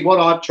basically, what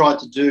I've tried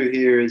to do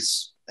here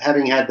is,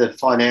 having had the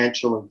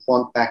financial and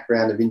quant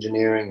background of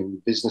engineering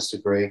and business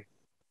degree,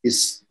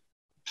 is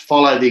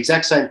follow the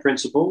exact same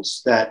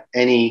principles that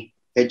any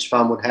hedge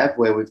fund would have,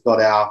 where we've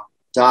got our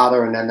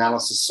data and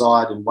analysis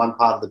side in one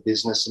part of the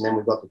business, and then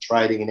we've got the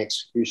trading and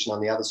execution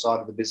on the other side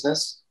of the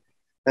business.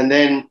 And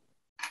then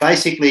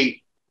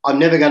basically, I'm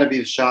never going to be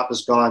the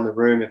sharpest guy in the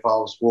room if I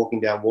was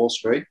walking down Wall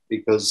Street,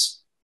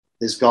 because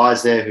there's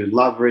guys there who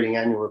love reading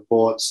annual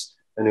reports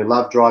and who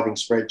love driving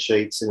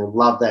spreadsheets and who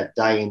love that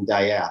day in,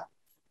 day out.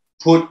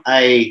 Put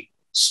a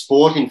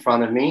sport in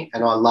front of me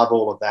and I love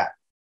all of that.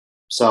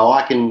 So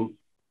I can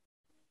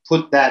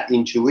put that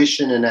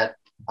intuition and that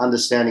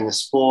understanding of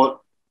sport,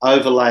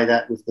 overlay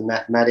that with the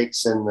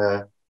mathematics and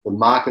the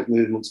market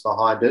movements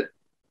behind it.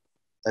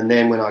 And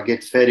then when I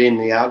get fed in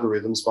the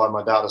algorithms by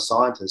my data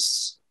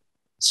scientists,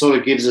 it sort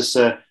of gives us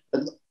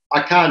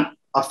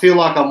I feel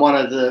like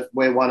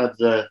we're one of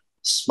the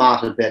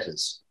smarter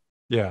bettors.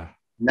 Yeah.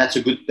 And that's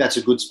a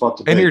good spot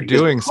to be. And you're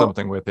doing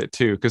something with it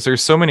too, because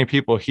there's so many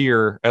people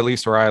here, at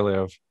least where I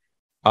live,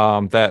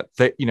 that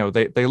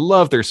they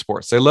love their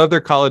sports. They love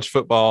their college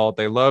football.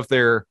 They love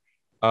their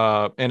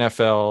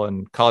NFL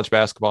and college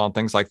basketball and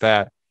things like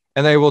that.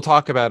 And they will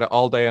talk about it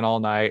all day and all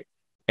night.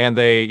 And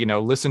they,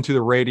 listen to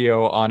the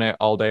radio on it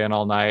all day and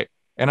all night.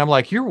 And I'm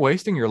like, you're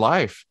wasting your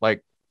life.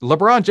 Like,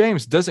 LeBron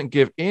James doesn't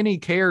give any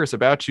cares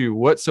about you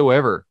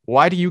whatsoever.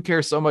 Why do you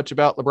care so much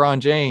about LeBron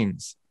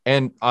James?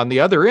 And on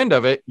the other end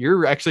of it,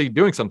 you're actually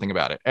doing something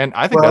about it. And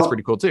I think that's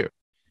pretty cool too.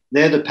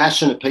 They're the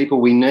passionate people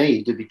we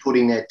need to be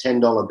putting their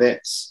 $10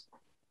 bets,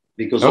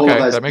 because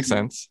that makes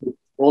sense.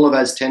 All of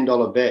those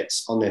 $10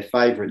 bets on their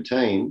favorite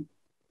team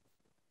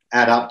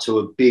add up to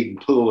a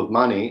big pool of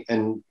money,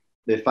 and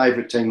their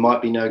favorite team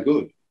might be no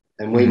good.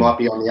 And we might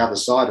be on the other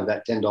side of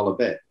that $10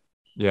 bet.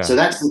 Yeah. So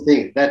that's the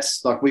thing.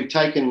 That's like, we've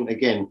taken,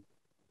 again,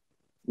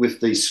 with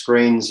these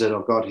screens that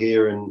I've got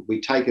here, and we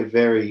take a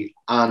very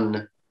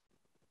unsexy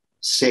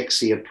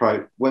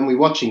approach. When we're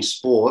watching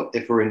sport,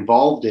 if we're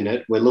involved in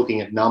it, we're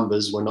looking at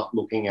numbers. We're not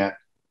looking at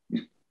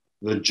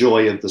the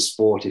joy of the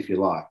sport, if you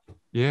like.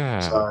 Yeah.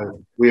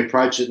 So we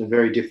approach it in a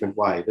very different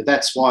way. But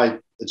that's why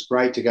it's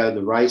great to go to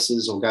the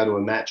races or go to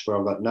a match where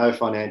I've got no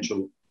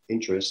financial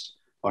interest.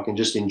 I can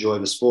just enjoy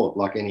the sport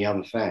like any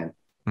other fan.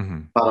 Mm-hmm.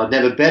 But I'd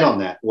never bet on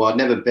that. Well, I'd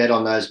never bet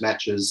on those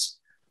matches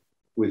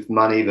with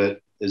money that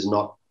is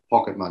not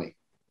pocket money.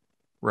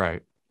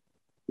 Right.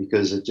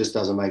 Because it just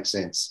doesn't make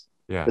sense.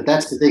 Yeah. But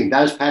that's the thing.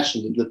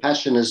 The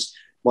passion is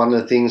one of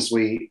the things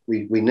we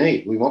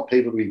need. We want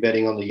people to be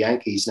betting on the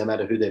Yankees no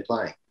matter who they're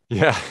playing.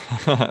 Yeah,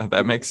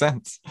 that makes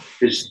sense.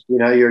 Because,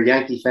 you're a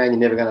Yankee fan, you're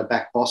never going to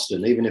back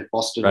Boston. Even if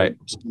Boston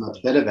is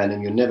much better than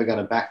them, you're never going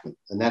to back them.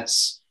 And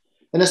that's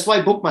the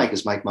way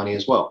bookmakers make money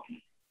as well.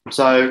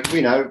 So,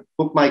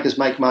 bookmakers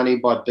make money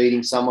by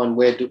beating someone.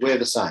 We're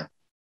the same.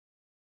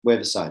 We're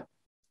the same.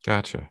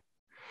 Gotcha.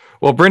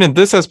 Well, Brendan,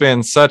 this has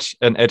been such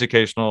an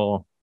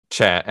educational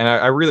chat, and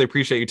I really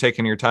appreciate you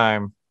taking your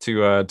time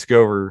to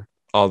go over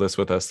all this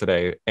with us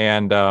today.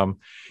 And,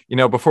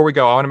 before we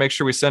go, I want to make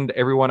sure we send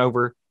everyone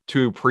over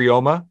to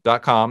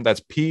Priomha.com. That's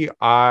Priomha.com.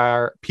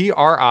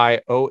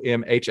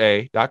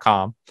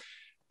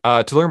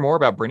 To learn more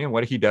about Brendan,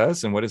 what he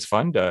does and what his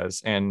fund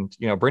does. And,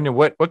 Brendan,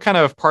 what kind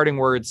of parting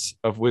words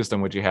of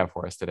wisdom would you have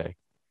for us today?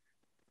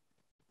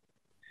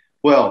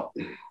 Well,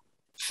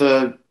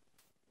 for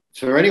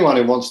anyone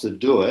who wants to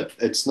do it,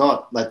 it's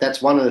not like,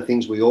 that's one of the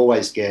things we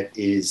always get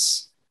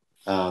is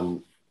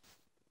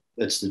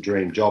it's the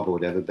dream job or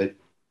whatever, but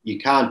you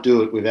can't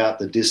do it without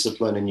the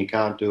discipline, and you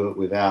can't do it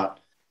without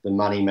the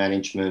money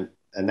management.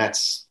 And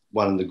that's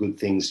one of the good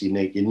things you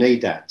need. You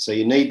need that. So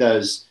you need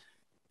those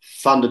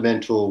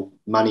fundamental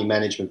money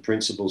management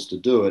principles to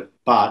do it.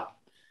 But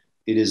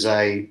it is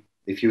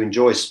if you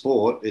enjoy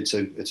sport, it's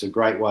a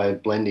great way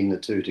of blending the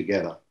two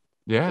together.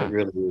 Yeah, it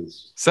really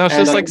is. Sounds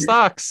just like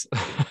stocks.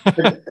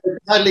 It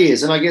totally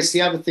is. And I guess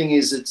the other thing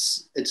is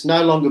it's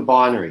no longer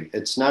binary.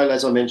 It's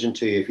as I mentioned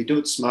to you, if you do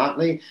it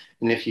smartly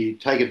and if you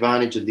take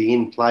advantage of the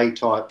in-play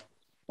type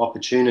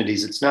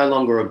opportunities, it's no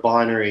longer a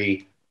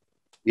binary.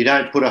 You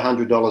don't put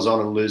 $100 on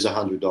and lose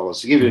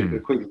 $100. To give you a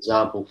quick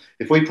example,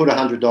 if we put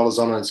 $100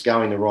 on and it's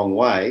going the wrong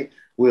way,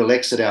 we'll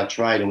exit our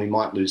trade and we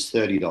might lose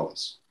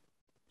 $30.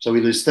 So we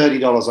lose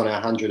 $30 on our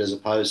 100 as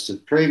opposed to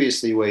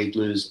previously we'd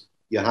lose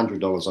your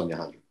 $100 on your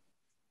 100.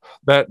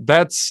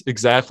 That's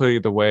exactly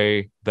the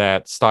way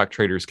that stock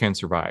traders can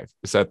survive,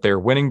 is that their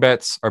winning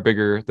bets are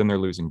bigger than their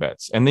losing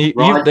bets. And they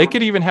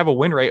could even have a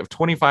win rate of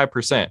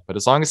 25%, but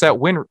as long as that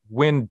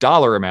win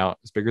dollar amount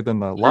is bigger than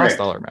the lost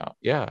dollar amount.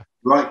 Yeah.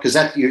 Right. Because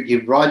that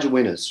you ride your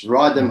winners,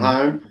 ride them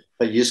home,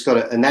 but you just got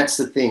to, and that's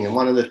the thing. And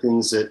one of the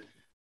things that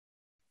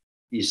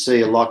you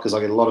see a lot, because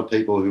I get a lot of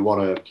people who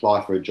want to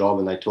apply for a job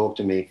and they talk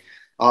to me,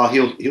 oh,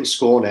 he'll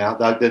score now.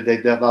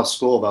 They'll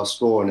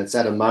score. And it's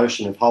that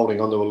emotion of holding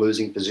on to a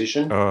losing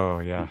position. Oh,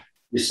 yeah.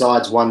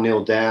 Besides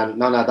 1-0 down.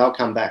 No, they'll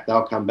come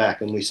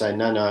back. And we say,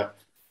 no,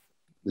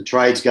 the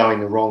trade's going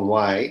the wrong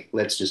way.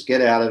 Let's just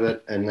get out of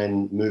it and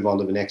then move on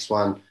to the next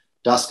one.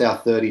 Dust our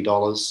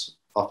 $30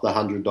 off the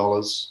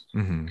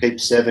 $100, keep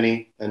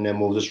 70, and then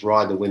we'll just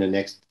ride the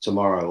winner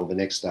tomorrow or the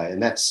next day.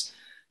 And that's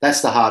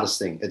the hardest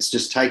thing. It's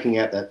just taking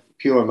out that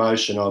pure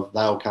emotion of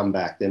they'll come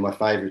back. They're my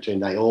favorite team.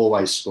 They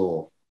always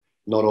score.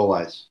 Not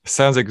always.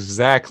 Sounds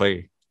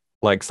exactly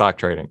like stock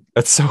trading.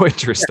 That's so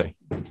interesting.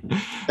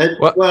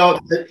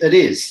 It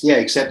is. Yeah,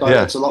 except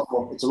it's a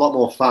lot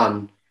more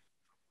fun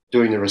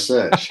doing the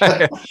research.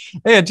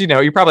 And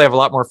you probably have a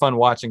lot more fun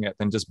watching it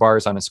than just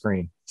bars on a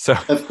screen. So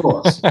Of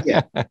course,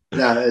 yeah.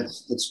 No,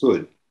 it's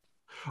good.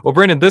 well,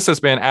 Brendan, this has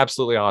been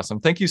absolutely awesome.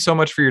 Thank you so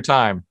much for your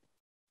time.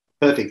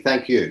 Perfect.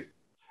 Thank you.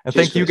 And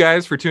Cheers, thank you Chris.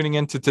 guys for tuning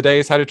in to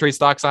today's How to Trade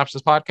Stocks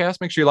Options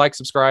podcast. Make sure you like,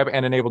 subscribe,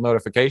 and enable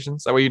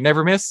notifications. That way you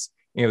never miss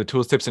any of the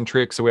tools, tips, and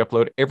tricks that we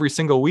upload every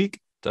single week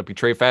to help you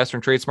trade faster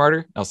and trade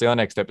smarter. I'll see you on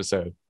the next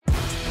episode.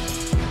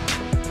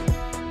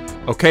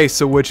 Okay,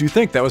 so what'd you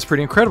think? That was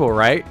pretty incredible,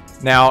 right?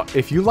 Now,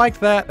 if you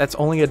liked that, that's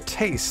only a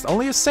taste,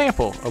 only a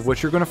sample of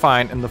what you're going to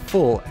find in the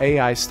full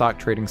AI stock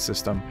trading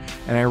system.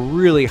 And I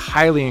really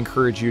highly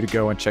encourage you to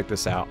go and check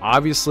this out.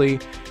 Obviously,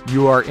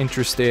 you are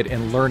interested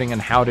in learning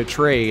and how to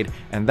trade,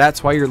 and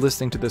that's why you're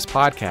listening to this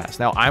podcast.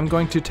 Now, I'm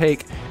going to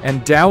take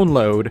and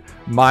download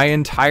my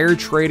entire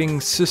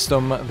trading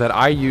system that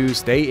I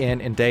use day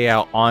in and day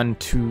out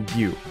onto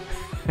you.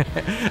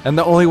 And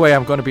the only way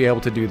I'm going to be able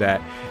to do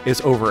that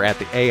is over at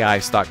the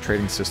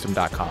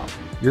AIStockTradingSystem.com.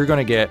 You're going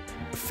to get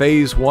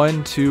phase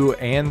 1, 2,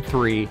 and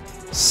 3,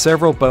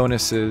 several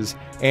bonuses,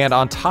 and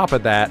on top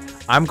of that,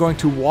 I'm going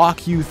to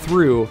walk you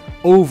through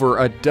over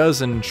a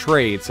dozen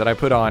trades that I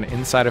put on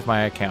inside of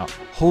my account,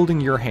 holding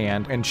your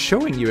hand and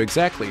showing you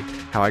exactly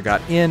how I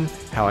got in,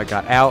 how I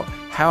got out,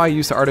 how I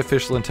use the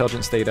artificial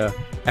intelligence data,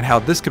 and how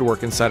this could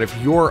work inside of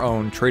your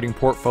own trading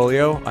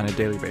portfolio on a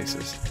daily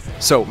basis.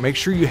 So make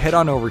sure you head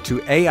on over to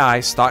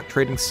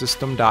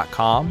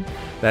AIStockTradingSystem.com.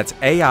 That's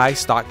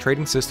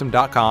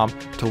AIStockTradingSystem.com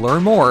to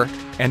learn more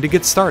and to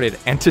get started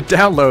and to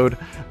download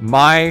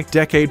my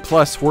decade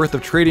plus worth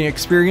of trading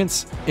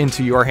experience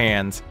into your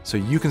hands so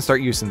you can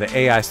start using the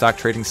AI stock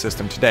trading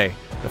system today,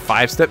 the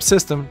 5-step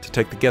system to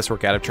take the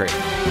guesswork out of trading.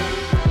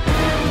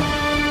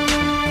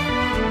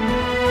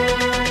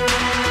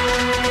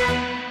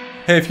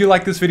 Hey, if you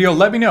like this video,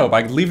 let me know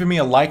by leaving me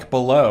a like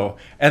below,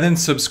 and then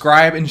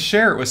subscribe and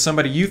share it with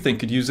somebody you think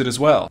could use it as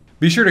well.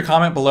 Be sure to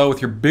comment below with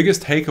your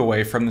biggest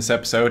takeaway from this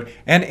episode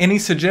and any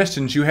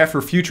suggestions you have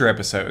for future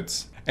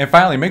episodes. And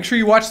finally, make sure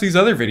you watch these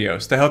other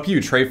videos to help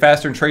you trade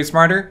faster and trade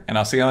smarter, and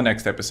I'll see you on the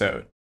next episode.